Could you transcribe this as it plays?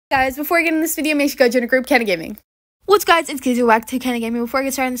Guys, before I get in this video, make sure you go join a group, Kenna Gaming. What's guys, it's Kizzy, back to Kenna Gaming. Before I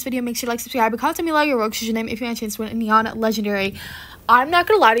get started in this video, make sure to like, subscribe, and comment below your Rogue your name if you want a chance to win a Neon Legendary. I'm not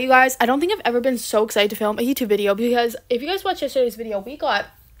gonna lie to you guys, I don't think I've ever been so excited to film a YouTube video, because if you guys watched yesterday's video, we got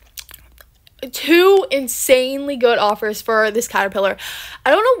 2 insanely good offers for this Caterpillar. I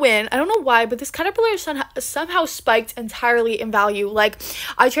don't know when, I don't know why, but this Caterpillar somehow spiked entirely in value. Like,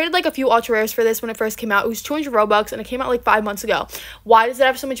 I traded like a few ultra rares for this when it first came out. It was 200 Robux and it came out like 5 months ago. Why does it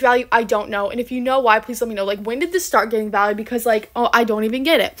have so much value? I don't know. And if you know why, please let me know. Like, when did this start getting value? Because like, oh, I don't even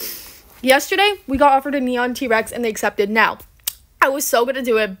get it. Yesterday, we got offered a Neon T-Rex and they accepted. Now, I was so gonna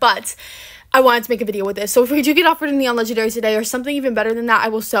do it, but I wanted to make a video with this. So if we do get offered a Neon Legendary today or something even better than that, I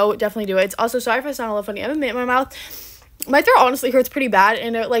will so definitely do it. It's also, sorry if I sound a little funny. I have a mint in my mouth. My throat honestly hurts pretty bad,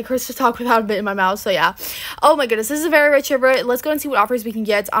 and it like hurts to talk without a bit in my mouth. So yeah. Oh my goodness, this is a very rich river. Let's go and see what offers we can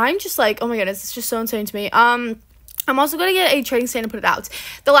get. I'm just like, oh my goodness, it's just so insane to me. I'm also going to get a trading stand and put it out.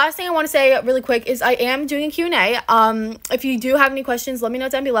 The last thing I want to say really quick is I am doing a Q&A. If you do have any questions, let me know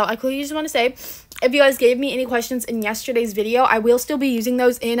down below. I quickly just want to say, if you guys gave me any questions in yesterday's video, I will still be using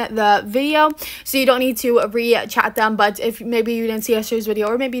those in the video. So you don't need to re-chat them. But if maybe you didn't see yesterday's video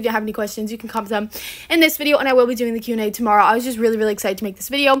or maybe you didn't have any questions, you can comment them in this video. And I will be doing the Q&A tomorrow. I was just really, really excited to make this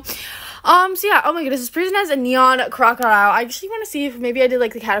video. So yeah, oh my goodness, this person has a Neon Crocodile. I actually want to see if maybe I did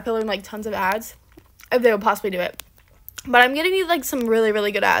like the Caterpillar and like tons of ads, if they would possibly do it. But I'm getting like some really,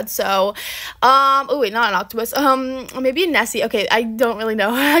 really good ads. So, oh wait, not an octopus. Maybe a Nessie. Okay, I don't really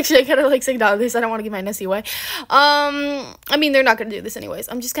know. Actually, I kind of like saying out of this. I don't want to give my Nessie away. I mean, they're not going to do this anyways.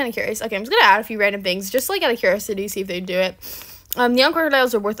 I'm just kind of curious. Okay, I'm just going to add a few random things. Just like out of curiosity, see if they do it. Neon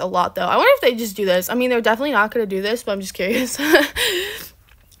Crocodiles are worth a lot though. I wonder if they just do this. I mean, they're definitely not going to do this, but I'm just curious.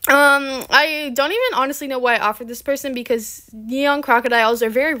 I don't even honestly know why I offered this person, because Neon Crocodiles are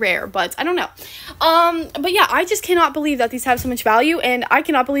very rare, but I don't know. But yeah, I just cannot believe that these have so much value, and I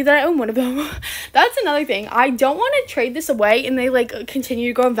cannot believe that I own one of them. That's another thing. I don't want to trade this away and they like continue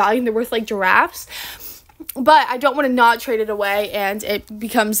to grow in value and they're worth like giraffes, but I don't want to not trade it away and it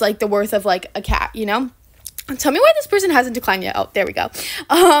becomes like the worth of like a cat, you know? Tell me why this person hasn't declined yet. Oh, there we go.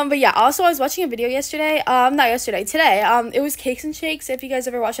 But yeah, also I was watching a video yesterday, today. It was Cakes and Shakes, if you guys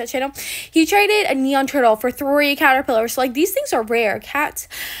ever watch that channel. He traded a Neon Turtle for 3 Caterpillars. So like, these things are rare.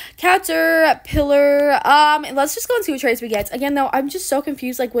 Caterpillar. And let's just go and see what trades we get. Again though, I'm just so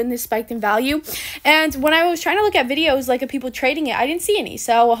confused like when this spiked in value. And when I was trying to look at videos like of people trading it, I didn't see any.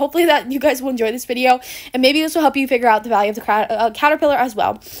 So hopefully that you guys will enjoy this video, and maybe this will help you figure out the value of the Caterpillar as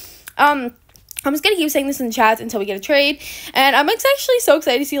well. I'm just going to keep saying this in the chat until we get a trade. And I'm actually so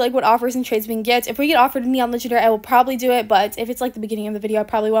excited to see like what offers and trades we can get. If we get offered a Neon Legendary, I will probably do it. But if it's like the beginning of the video, I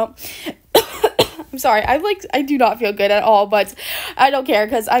probably won't. I'm sorry. I do not feel good at all. But I don't care,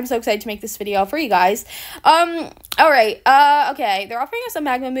 because I'm so excited to make this video for you guys. Alright. Okay. They're offering us a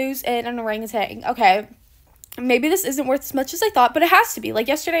Magma Moose and an Orangutan. Okay. Maybe this isn't worth as much as I thought, but it has to be. Like,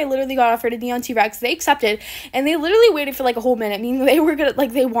 yesterday I literally got offered a Neon T-Rex. They accepted. And they literally waited for like a whole minute. Meaning they were gonna,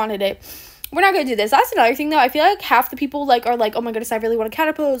 like, they wanted it. We're not going to do this. That's another thing, though. I feel like half the people, like, are like, oh my goodness, I really want a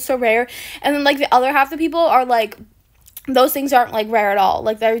Caterpillar. It's so rare. And then, like, the other half the people are like, those things aren't, like, rare at all.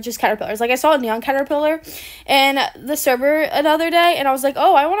 Like, they're just Caterpillars. Like, I saw a Neon Caterpillar in the server another day, and I was like,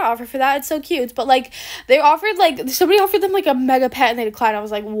 oh, I want to offer for that. It's so cute. But, like, they offered, like, somebody offered them, like, a mega pet, and they declined. I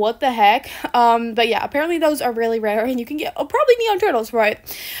was like, what the heck? But, yeah, apparently those are really rare, and you can get probably Neon Turtles, right?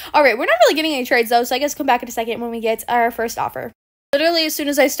 All right, we're not really getting any trades, though, so I guess come back in a second when we get our first offer. Literally, as soon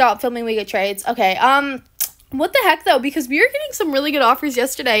as I stop filming, we get trades. Okay, what the heck, though? Because we were getting some really good offers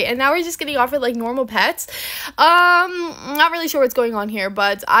yesterday, and now we're just getting offered, like, normal pets. I'm not really sure what's going on here,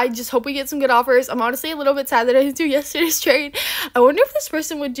 but I just hope we get some good offers. I'm honestly a little bit sad that I didn't do yesterday's trade. I wonder if this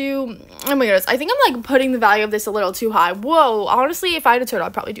person would do... Oh my goodness, I think I'm, like, putting the value of this a little too high. Whoa, honestly, if I had a turtle,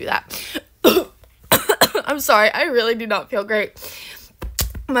 I'd probably do that. I'm sorry, I really do not feel great.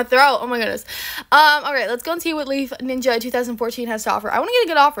 My throat, oh my goodness. All right, let's go and see what Leaf Ninja 2014 has to offer. I want to get a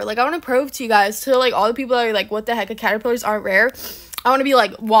good offer. Like, I want to prove to you guys, to like all the people that are like, what the heck, Caterpillars aren't rare. I want to be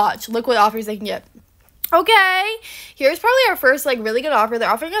like, watch, look what offers they can get. Okay, here's probably our first like really good offer. They're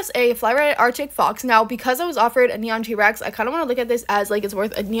offering us a Fly-Red Arctic Fox. Now, because I was offered a Neon T-Rex, I kind of want to look at this as like it's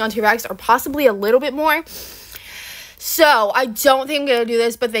worth a Neon T-Rex or possibly a little bit more. So, I don't think I'm going to do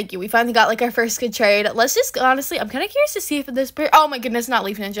this, but thank you. We finally got, like, our first good trade. Let's just, honestly, I'm kind of curious to see if this... Oh, my goodness, not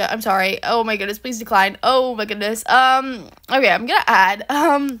Leaf Ninja. I'm sorry. Oh, my goodness, please decline. Oh, my goodness. Okay, I'm going to add.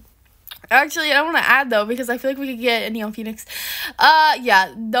 Actually, I want to add though, because I feel like we could get a Neon Phoenix.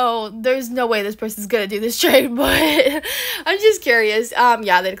 Yeah, no, there's no way this person's gonna do this trade, but I'm just curious.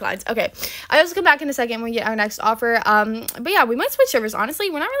 Yeah, they declined. Okay, I also come back in a second when we get our next offer. But yeah, we might switch servers. Honestly,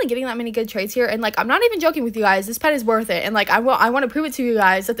 we're not really getting that many good trades here, and like, I'm not even joking with you guys. This pet is worth it, and like, I want to prove it to you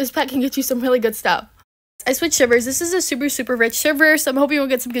guys that this pet can get you some really good stuff. I switched servers. This is a super rich server, so I'm hoping we'll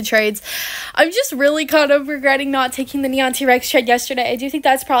get some good trades. I'm just really kind of regretting not taking the Neon T-Rex trade yesterday. I do think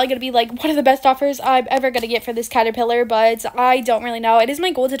that's probably going to be like one of the best offers I'm ever going to get for this Caterpillar, but I don't really know. It is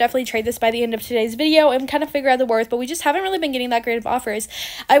my goal to definitely trade this by the end of today's video and kind of figure out the worth, but we just haven't really been getting that great of offers.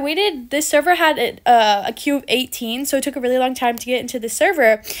 I waited. This server had a queue of 18, so it took a really long time to get into the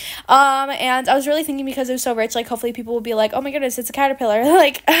server. And I was really thinking, because it was so rich, like hopefully people will be like, oh my goodness, it's a Caterpillar.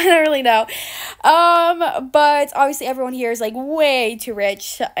 Like, I don't really know. But obviously everyone here is like way too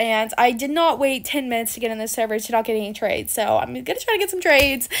rich, and I did not wait 10 minutes to get in this server to not get any trades, so I'm gonna try to get some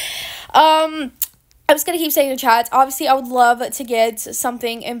trades. I'm just gonna keep saying in the chat, obviously I would love to get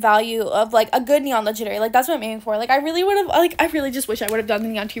something in value of like a good Neon Legendary. Like, that's what I'm aiming for. Like, I really would have, like, I really just wish I would have done the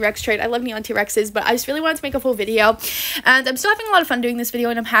Neon T-Rex trade. I love Neon T-Rexes, but I just really wanted to make a full video, and I'm still having a lot of fun doing this video,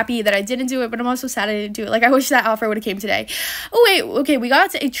 and I'm happy that I didn't do it, but I'm also sad I didn't do it. Like, I wish that offer would have came today. Oh wait, okay, we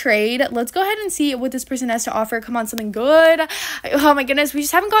got a trade. Let's go ahead and see what this person has to offer. Come on, something good. Oh my goodness, we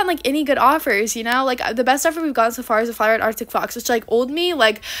just haven't gotten like any good offers, you know? Like, the best offer we've gotten so far is a Fire Red Arctic Fox, which like old me,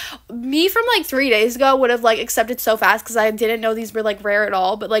 like me from like 3 days ago would have like accepted so fast because I didn't know these were like rare at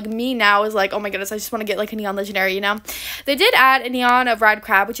all, but like me now is like, oh my goodness, I just want to get like a Neon Legendary, you know? They did add a Neon of Rad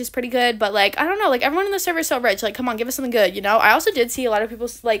Crab, which is pretty good, but like, I don't know, like everyone in the server is so rich, like come on, give us something good, you know? I also did see a lot of people,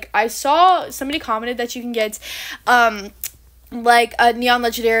 like I saw somebody commented that you can get like a Neon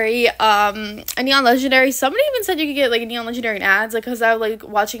Legendary, somebody even said you could get like a Neon Legendary in ads, like because I was like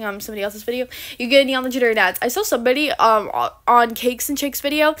watching somebody else's video, you get a Neon Legendary in ads. I saw somebody on Cakes and Chicks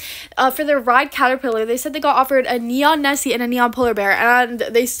video for their Ride Caterpillar, they said they got offered a Neon Nessie and a Neon Polar Bear, and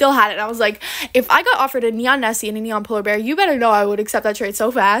they still had it, and I was like, if I got offered a Neon Nessie and a Neon Polar Bear, you better know I would accept that trade so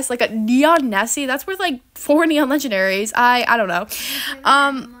fast. Like a Neon Nessie, that's worth like 4 Neon Legendaries. I don't know.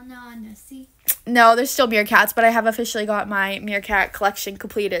 No, there's still Meerkats, but I have officially got my Meerkat collection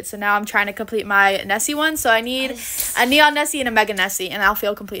completed. So now I'm trying to complete my Nessie one. So I need a Neon Nessie and a Mega Nessie, and I'll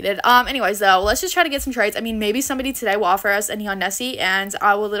feel completed. Anyways, though, let's just try to get some trades. I mean, maybe somebody today will offer us a Neon Nessie, and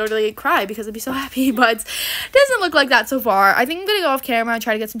I will literally cry because I'd be so happy. But it doesn't look like that so far. I think I'm going to go off camera and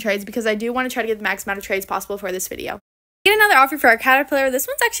try to get some trades because I do want to try to get the max amount of trades possible for this video. Get another offer for our Caterpillar. This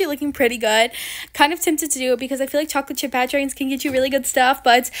one's actually looking pretty good. Kind of tempted to do it because I feel like chocolate chip hat trains can get you really good stuff,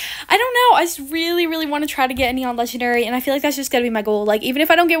 but I don't know. I just really want to try to get a Neon Legendary, and I feel like that's just gonna be my goal. Like, even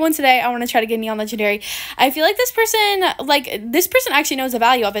if I don't get one today, I want to try to get a Neon Legendary. I feel like this person actually knows the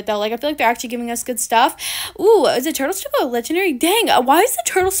value of it though. Like, I feel like they're actually giving us good stuff. Ooh, is a Turtle Sticker a Legendary? Dang, why is the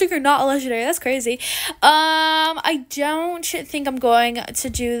Turtle Sticker not a Legendary? That's crazy. I don't think I'm going to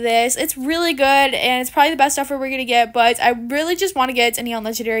do this. It's really good, and it's probably the best offer we're gonna get, but I really just want to get a Neon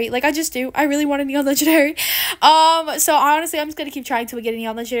Legendary. Like, I just do. I really want a Neon Legendary. So honestly, I'm just gonna keep trying to get a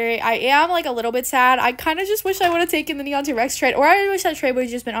Neon Legendary. I am like a little bit sad. I kind of just wish I would have taken the Neon T-Rex trade, or I wish that trade would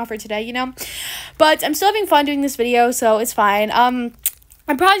have just been offered today, you know? But I'm still having fun doing this video, so it's fine.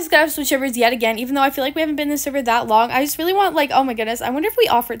 I'm probably just gonna have to switch servers yet again, even though I feel like we haven't been in this server that long. I just really want, like, oh my goodness, I wonder if we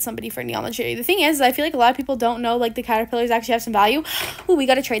offered somebody for Neon Legendary. The thing is, I feel like a lot of people don't know, like, the Caterpillars actually have some value. Ooh, we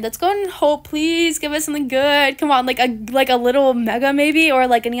got a trade. Let's go and hope, please, give us something good. Come on, like a little Mega, maybe, or,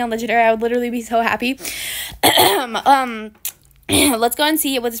 like, a Neon Legendary. I would literally be so happy. Let's go and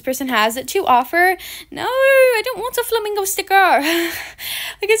see what this person has to offer. No, I don't want a flamingo sticker.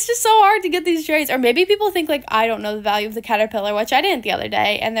 Like, it's just so hard to get these trades. Or maybe people think, like, I don't know the value of the Caterpillar, which I didn't the other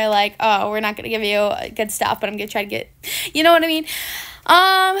day. And they're like, oh, we're not going to give you good stuff, but I'm going to try to get, you know what I mean?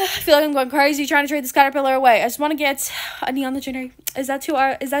 I feel like I'm going crazy trying to trade this Caterpillar away. I just want to get a Neon Legendary. Is that too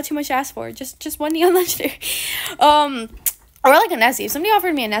much to ask for? Just one Neon Legendary. Or like a Nessie. If somebody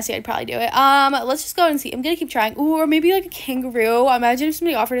offered me a Nessie, I'd probably do it. Let's just go and see. I'm gonna keep trying. Ooh, or maybe like a kangaroo. Imagine if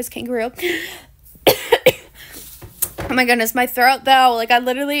somebody offered us kangaroo. Oh my goodness, my throat though. Like, I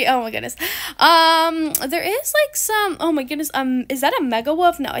literally, oh my goodness. There is like some, oh my goodness, is that a Mega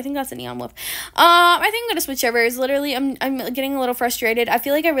Wolf? No, I think that's a Neon Wolf. I think I'm gonna switch servers. Literally, I'm getting a little frustrated. I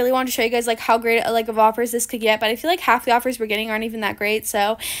feel like I really want to show you guys like how great like of offers this could get, but I feel like half the offers we're getting aren't even that great, so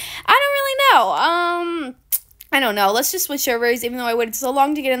I don't really know. I don't know. Let's just switch servers, even though I waited so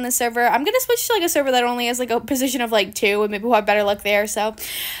long to get in this server. I'm going to switch to, like, a server that only has, like, a position of, like, 2, and maybe we'll have better luck there. So,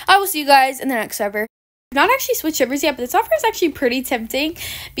 I will see you guys in the next server. Not actually switched shivers yet, but this offer is actually pretty tempting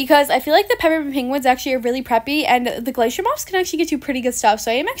because I feel like the Peppermint Penguins actually are really preppy, and the Glacier Moths can actually get you pretty good stuff.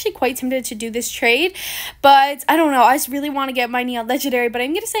 So I am actually quite tempted to do this trade, but I don't know. I just really want to get my Neon Legendary, but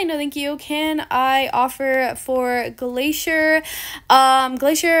I'm gonna say no thank you. Can I offer for Glacier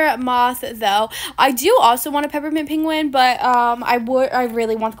Moth though? I do also want a Peppermint Penguin, but I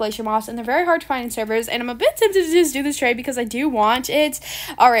really want the Glacier Moths, and they're very hard to find in servers, and I'm a bit tempted to just do this trade because I do want it.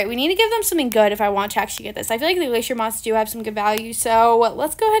 All right, we need to give them something good if I want to actually get this. I feel like the Glacier Moths do have some good value, so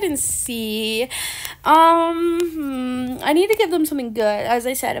let's go ahead and see. I need to give them something good, as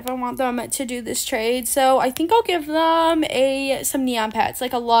I said, if I want them to do this trade. So I think I'll give them some Neon Pets,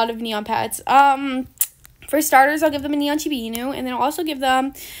 like a lot of Neon Pets. For starters, I'll give them a Neon Chibi Inu, and then I'll also give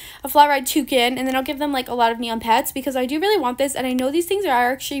them a Flat Ride Toucan, and then I'll give them like a lot of Neon Pets because I do really want this, and I know these things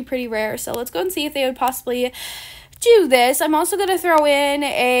are actually pretty rare. So let's go and see if they would possibly do this. I'm also gonna throw in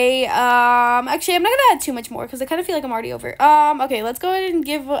a actually I'm not gonna add too much more because I kind of feel like I'm already over. Okay, let's go ahead and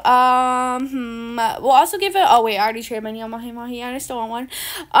give we'll also give it, oh wait, I already traded my Neon Mahi Mahi and I still want one.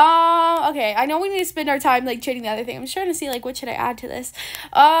 Okay, I know we need to spend our time like trading the other thing. I'm just trying to see like what should I add to this.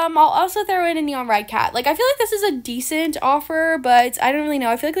 I'll also throw in a Neon Ride Cat. Like I feel like this is a decent offer, but I don't really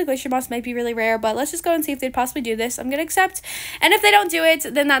know. I feel like the Glacier Moss might be really rare, but let's just go and see if they'd possibly do this. I'm gonna accept, and if they don't do it,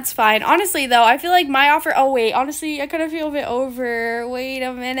 then that's fine. Honestly though, I feel like my offer, oh wait, honestly I kind of feel a bit over. Wait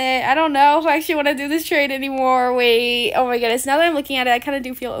a minute. I don't know if I actually want to do this trade anymore. Wait. Oh my goodness. Now that I'm looking at it, I kind of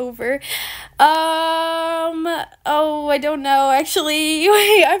do feel over. Oh, I don't know. Actually,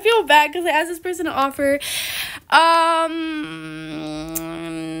 wait, I feel bad because I asked this person to offer. I'm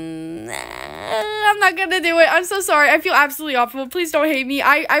not gonna do it. I'm so sorry. I feel absolutely awful. Please don't hate me.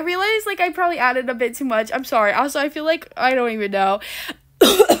 I realized like I probably added a bit too much. I'm sorry. Also, I feel like I don't even know.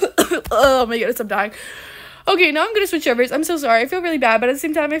 Oh my goodness, I'm dying. Okay, now I'm gonna switch overs. I'm so sorry. I feel really bad, but at the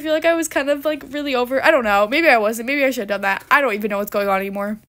same time, I feel like I was kind of, like, really over. I don't know. Maybe I wasn't. Maybe I should have done that. I don't even know what's going on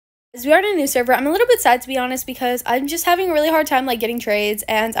anymore. As we are in a new server, I'm a little bit sad, to be honest, because I'm just having a really hard time, like, getting trades,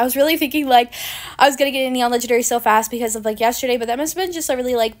 and I was really thinking, like, I was gonna get a Neon Legendary so fast because of, like, yesterday, but that must have been just a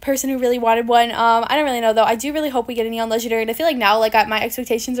really, like, person who really wanted one. I don't really know, though. I do really hope we get a Neon Legendary, and I feel like now, like, my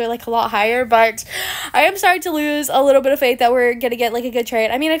expectations are, like, a lot higher, but I am starting to lose a little bit of faith that we're gonna get, like, a good trade.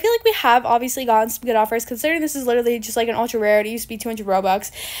 I mean, I feel like we have obviously gotten some good offers, considering this is literally just, like, an ultra rare. It used to be 200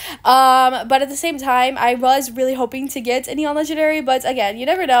 Robux. But at the same time, I was really hoping to get a Neon Legendary, but again, you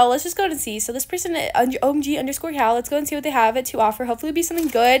never know. Let's just go and see. So this person, OMG_Cal, let's go and see what they have to offer. Hopefully it'll be something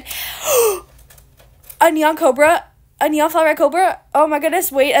good. A Neon Cobra. A Neon Flat Ride Cobra. Oh my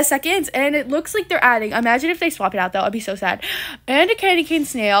goodness, wait a second. And it looks like they're adding. Imagine if they swap it out, though. I'd be so sad. And a Candy Cane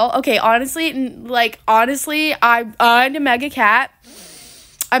Snail. Okay, honestly, I'm a Mega Cat.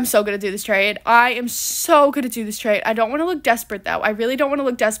 I'm so gonna do this trade. I am so gonna do this trade. I don't want to look desperate, though. I really don't want to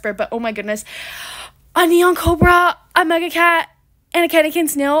look desperate, but oh my goodness. A Neon Cobra, a Mega Cat, and a Candy Cane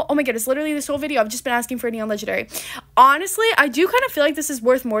Snail. Oh my goodness, literally this whole video I've just been asking for a Neon Legendary. Honestly, I do kind of feel like this is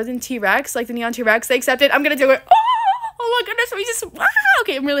worth more than T-Rex, like the Neon T-Rex. They accepted. I'm gonna do it. Oh my goodness,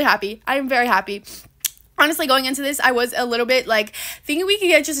 okay, I'm really happy. I am very happy. Honestly, going into this, I was a little bit, like, thinking we could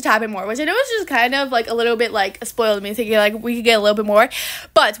get just a tad bit more, which I know is just kind of, like, a little bit, like, spoiled me, thinking, like, we could get a little bit more.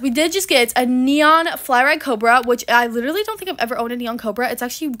 But we did just get a Neon Flat Ride Cobra, which I literally don't think I've ever owned a Neon Cobra. It's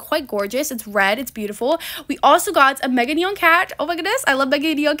actually quite gorgeous. It's red. It's beautiful. We also got a Mega Neon Cat. Oh, my goodness. I love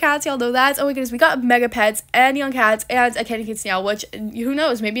Mega Neon Cats. Y'all know that. Oh, my goodness. We got Mega Pets and Neon Cats and a Candy Cane Snail, which, who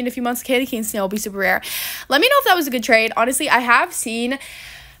knows, maybe in a few months, Candy Cane Snail will be super rare. Let me know if that was a good trade. Honestly, I have seen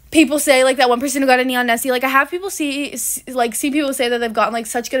people say, like, that one person who got a Neon Nessie, like, I have people see people say that they've gotten, like,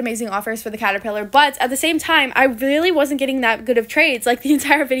 such good, amazing offers for the Caterpillar, but at the same time, I really wasn't getting that good of trades, like, the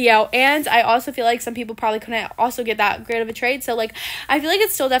entire video, and I also feel like some people probably couldn't also get that great of a trade, so, like, I feel like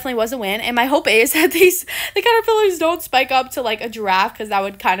it still definitely was a win, and my hope is that the Caterpillars don't spike up to, like, a giraffe, because that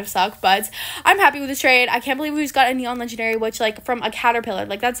would kind of suck, but I'm happy with this trade. I can't believe we just got a Neon Legendary, which, like, from a Caterpillar,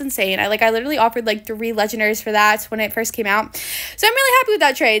 like, that's insane. I literally offered, like, 3 Legendaries for that when it first came out, so I'm really happy with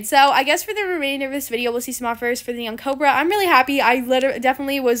that trade. So I guess for the remainder of this video, we'll see some offers for the Neon Cobra. I'm really happy. I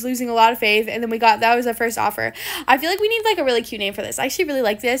definitely was losing a lot of faith, and then that was our first offer. I feel like we need, like, a really cute name for this. I actually really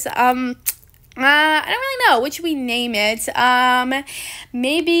like this. I don't really know. What should we name it?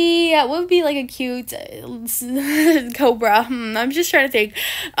 Maybe, what would be, like, a cute Cobra? I'm just trying to think.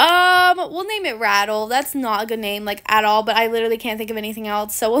 We'll name it Rattle. That's not a good name, like, at all, but I literally can't think of anything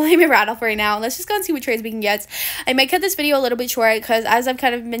else, so we'll name it Rattle for right now. Let's just go and see what trades we can get. I might cut this video a little bit short, because as I've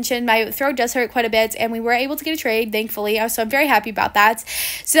kind of mentioned, my throat does hurt quite a bit, and we were able to get a trade, thankfully, so I'm very happy about that.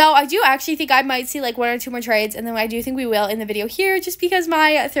 So I do actually think I might see, like, 1 or 2 more trades, and then I do think we will in the video here, just because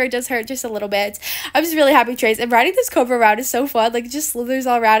my throat does hurt just a little bit. bit. I'm just really happy with trades. And riding this Cobra around is so fun. Like, it just slithers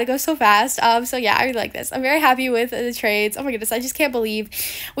all around. It goes so fast. So yeah, I really like this. I'm very happy with the trades. Oh my goodness, I just can't believe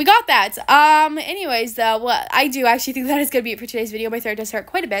we got that. Anyways, though, well, I do actually think that is going to be it for today's video. My throat does hurt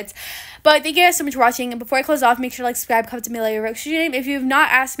quite a bit. But thank you guys so much for watching. And before I close off, make sure to like, subscribe, comment to me, let your name. If you have not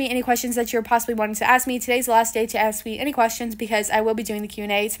asked me any questions that you're possibly wanting to ask me, today's the last day to ask me any questions because I will be doing the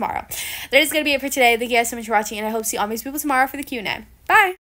Q&A tomorrow. That is going to be it for today. Thank you guys so much for watching, and I hope to see all these people tomorrow for the Q&A. Bye!